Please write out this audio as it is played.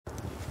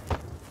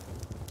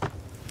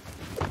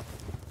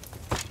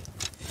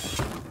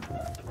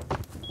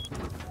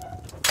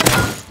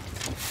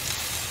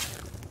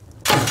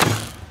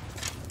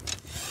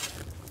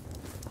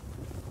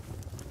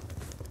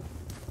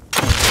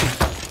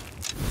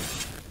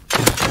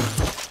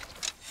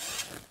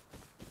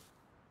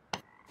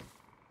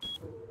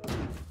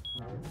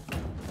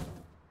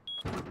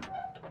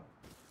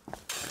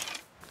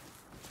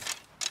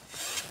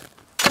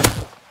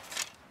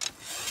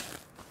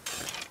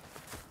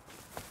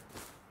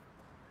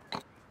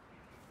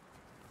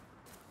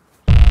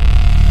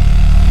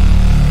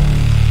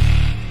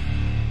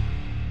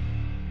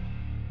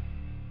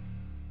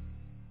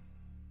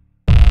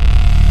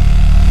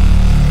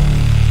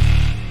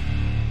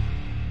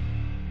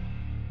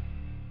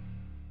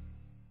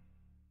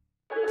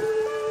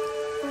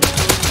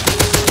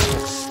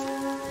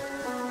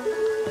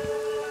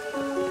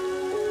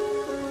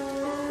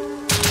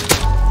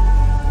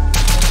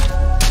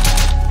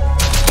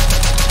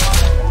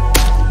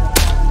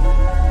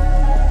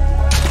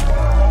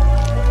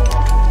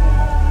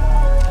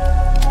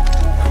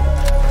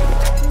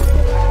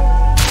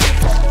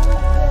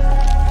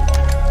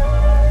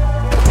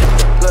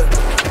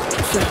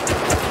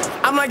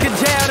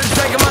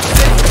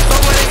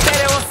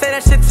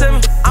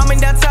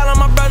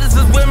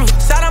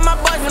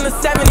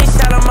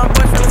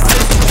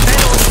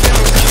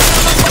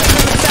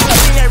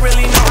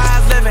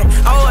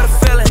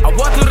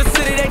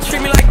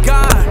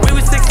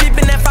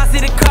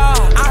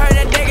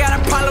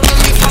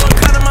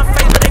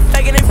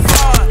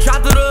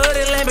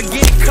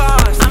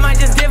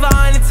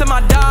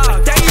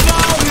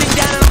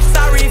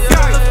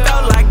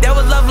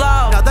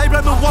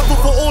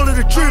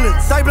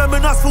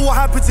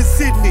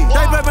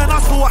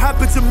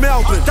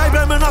Melbourne. They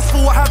blaming us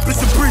for what happens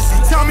in Brizzy.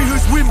 Tell me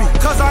who's with me,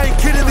 cause I ain't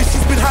kidding, this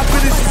shit's been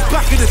happening since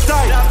back in the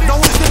day. No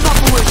one's the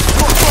number when she's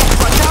got off,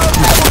 but now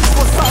everybody's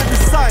got something to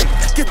say.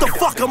 Get the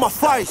fuck out my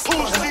face.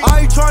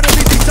 I ain't trying to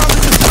leave these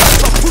others in place,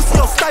 but pussy,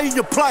 I'll stay in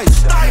your place.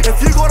 If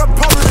you got a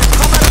problem, then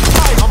come out and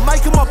play. I'm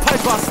making my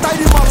paper, I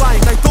stayed in my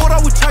lane. They thought I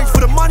would change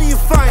for the money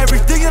and fame.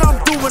 Everything that I'm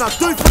doing, I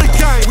do for the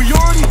game. We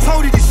already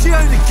told you this shit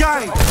ain't the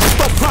game.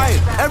 Stop playing,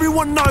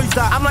 everyone knows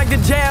that. I'm like the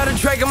J or the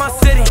Drake in my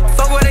city.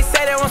 Fuck what they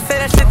say, they won't say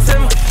that shit to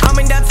me. I'm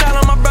in downtown,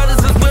 all my brothers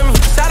is with me.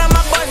 Shout out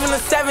my boys from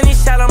the 70s,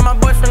 shout out my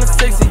boys from the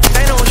 60s.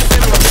 They know what's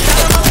in me.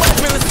 Shout out my boys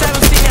from the 17,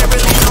 they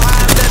really know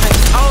how I'm living.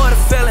 Oh, what a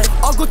feeling.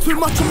 I've got too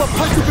much on my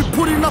plate to be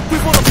putting up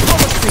with all the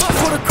politics.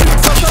 For the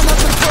critics, I don't have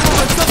the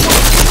tolerance. That's what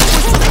I'm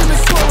talking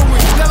and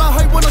swallowing. Yeah, I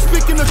hate when I'm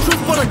speaking the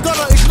truth, but I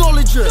gotta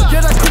acknowledge it.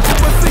 Yeah, that critics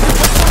my fingers,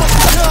 but some of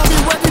them tell me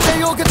where did they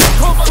all get their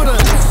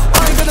confidence?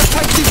 I ain't gonna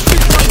take these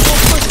streets like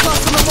one first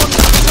class and I'm on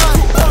the track.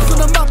 Balls on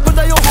the map and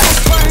they all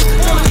complain.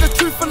 Telling the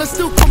truth and they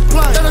still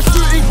complain. Then I'm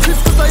shooting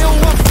clips cause they all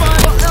want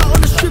fame. But out on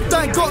the strip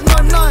they ain't got no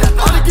name.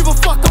 I don't give a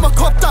fuck, I'ma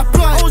cop that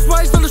blame. I was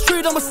raised on the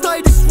street, I'ma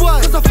stay this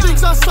way. Cause the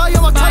things I say,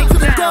 I'ma take to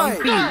the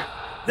game.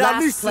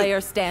 Last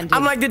player standing.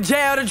 I'm like the J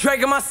or the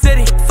Drake in my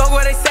city. Fuck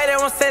what they say, they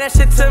won't say that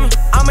shit to me.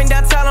 I'm in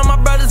downtown, all my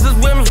brothers is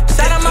with me.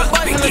 Shout out my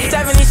boys from the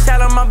 70s,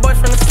 shout out my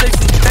boys from the 60s.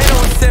 They know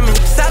what's in me.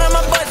 Shout out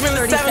my boys from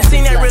the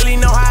 17, they really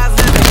know how I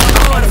was living.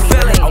 Oh, what a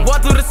feeling. I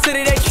walk through the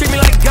city, they treat me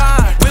like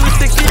God. We was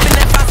 6 deep in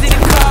that 5-city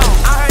car.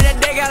 I heard that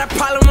they got a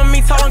problem with me,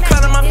 told them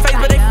cut on my face,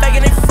 but they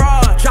faking it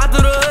fraud. Drive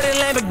through the hood in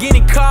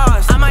Lamborghini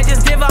cars. I might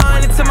just give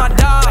 100 to my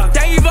dog.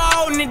 Thank you for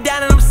holding it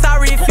down, and I'm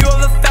sorry if you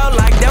ever felt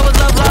like there was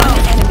love.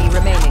 One enemy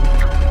remaining.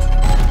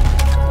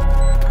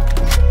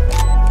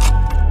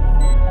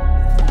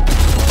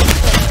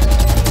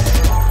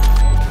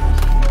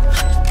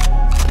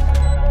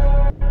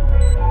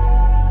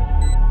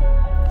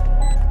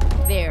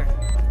 There.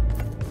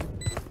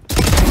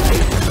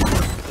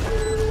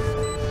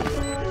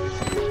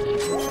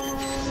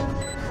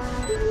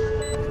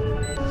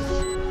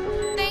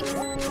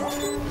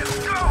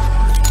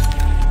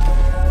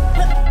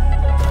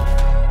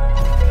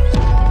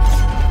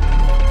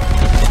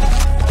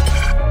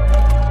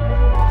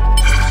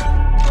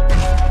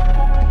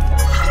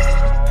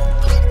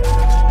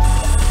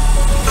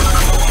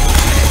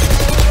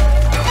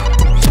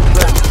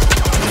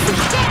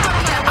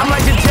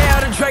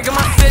 Drake in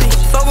my city.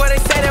 Fuck what they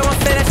say, they won't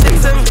say that shit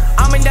to me.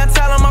 I'm in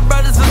downtown, all my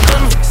brothers is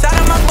with me. Shout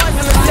out my boys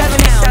from the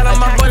 70s, shout out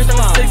my boys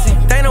from the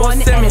 60s. They know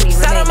what's in me.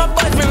 Shout out my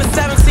boys from the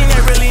 17,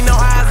 they really know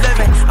how I was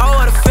living. Oh,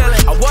 what a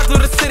feeling. I walk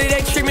through the city,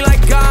 they treat me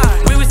like God.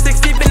 We was 6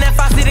 deep in that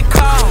 5-city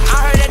car.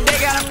 I heard that they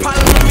got a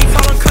problem with me,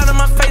 told them cut on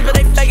my face, but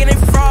they faking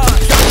it fraud.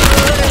 Drop through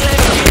the hood and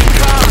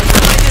Lamborghini cars. I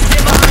might just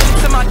give 100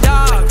 to my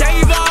dog. Thank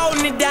you for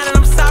holding it down, and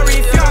I'm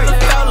sorry if you ever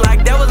felt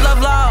like there was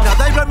love. Now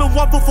they blaming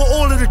one for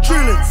all of the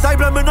drillings. They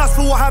blaming us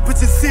for what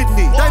happens in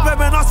Sydney. They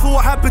blaming us for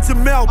what happens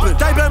in Melbourne.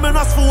 They blaming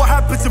us for what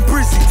happens in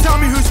Brizzy. Tell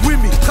me who's with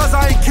me, cause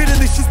I ain't kidding,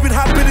 this shit's been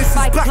happening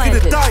since back in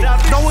the day.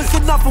 No one's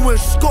done nothing when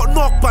she's got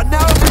knocked, but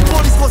now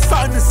everybody's got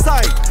something to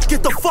say.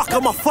 Get the fuck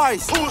out my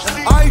face.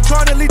 I ain't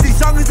trying to lead these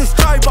youngins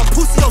astray, but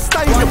pussy, I'll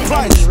stay in your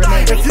place.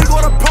 If you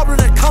got a problem,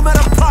 then come out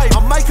and play.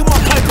 I'm making my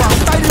paper, I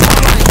stayed in my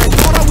lane. They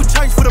thought I would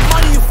change for the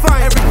money and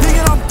fame. Everything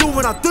that I'm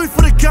doing, I do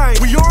for the game.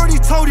 We already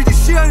told you this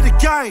shit ain't the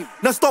game.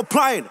 Now stop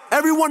playing,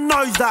 everyone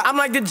knows that. I'm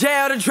like the J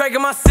or the Drake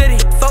in my city.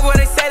 Fuck what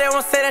they say, they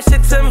won't say that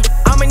shit to me.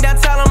 I'm in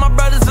downtown, all my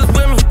brothers is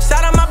with me.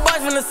 Shout out my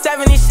boys from the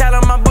 70s, shout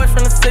out my boys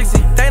from the 60s.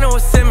 They know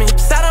what's in me.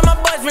 Shout out my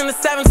boys from the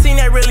 17,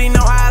 they really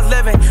know how I was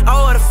living.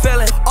 Oh, what a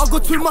feeling. I've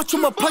got too much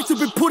on my plate to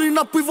be putting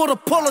up with all the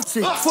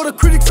politics. For the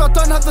critics, I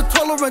don't have the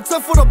tolerance.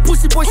 And for the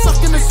pussy boys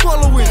sucking and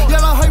swallowing.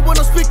 Yeah, I hate when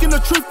I'm speaking the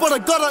truth, but I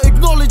gotta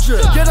acknowledge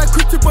it. Yeah, they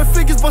critic my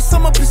fingers, but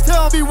some of please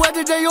tell me where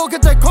did they all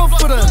get their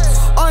confidence?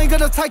 I ain't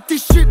gonna take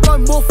this shit no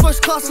more.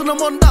 First class and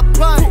I'm on that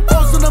plane.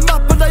 Balls on the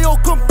map and they all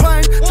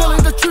complain.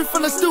 Telling the truth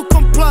and they still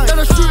complain. Then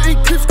I'm shooting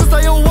clips cause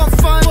they all want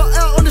fame. But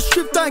out on the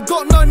strip they ain't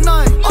got no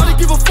name. I don't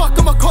give a fuck,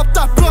 I'ma cop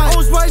that blame. I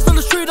was raised on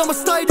the street, I'ma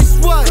stay this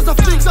way. Cause the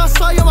things I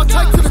say, I'ma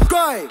take to the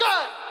grave.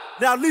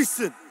 Now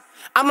listen.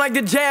 I'm like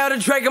the J or the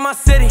Drake in my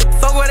city.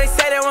 Fuck what they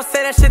say, they won't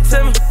say that shit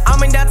to me.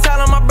 I'm in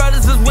downtown, all my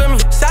brothers is with me.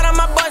 Shout out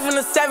my boys from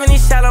the 70s,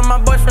 shout out my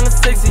boys from the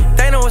 60s.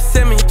 They know what's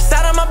in me.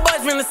 Shout out my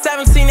boys from the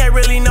 17, they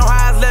really know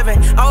how I was living.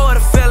 Oh, what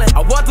a feeling.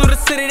 I walk through the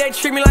city, they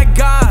treat me like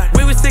God.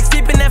 We was 6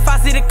 deep in that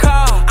 5-city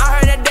car. I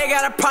heard that they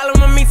got a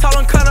problem with me, told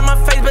them cut on my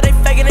face, but they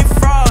faking it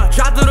fraud.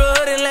 Drive through the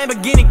hood in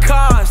Lamborghini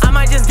cars. I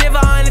might just give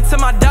 100 to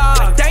my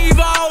dog. Thank you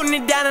for holding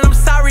it down, and I'm